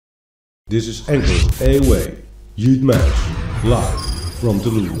This is Enkel Away, Youth Match, live from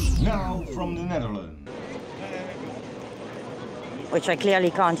Toulouse. Now from the Netherlands. Which I clearly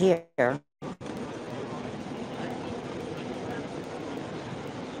can't hear.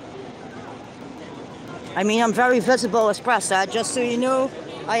 I mean, I'm very visible as press, just so you know.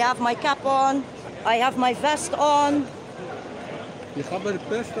 I have my cap on, I have my vest on. Je gaat bij de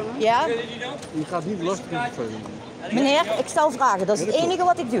pers staan? Ja? Je gaat niet lastig vervelend. Meneer, ik stel vragen, dat is het enige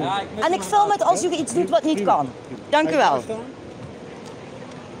wat ik doe. En ik film het als u iets doet wat niet kan. Dank u wel.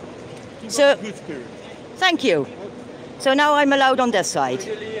 So, thank you. So now I'm allowed on this side.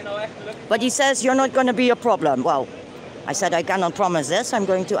 But he says you're not going to be a problem. Well, I said I cannot promise this. I'm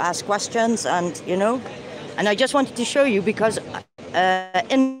going to ask questions and, you know. And I just wanted to show you because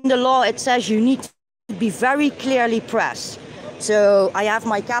in the law it says you need to be very clearly pressed. So I have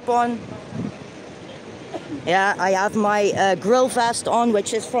my cap on. Yeah, I have my grill vest on,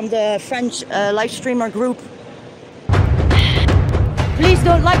 which is from the French live streamer group. Please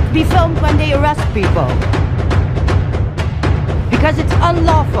don't like to be filmed when they arrest people. Because it's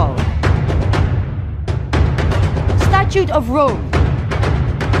unlawful. Statute of Rome.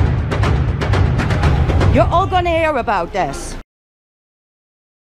 You're all gonna hear about this.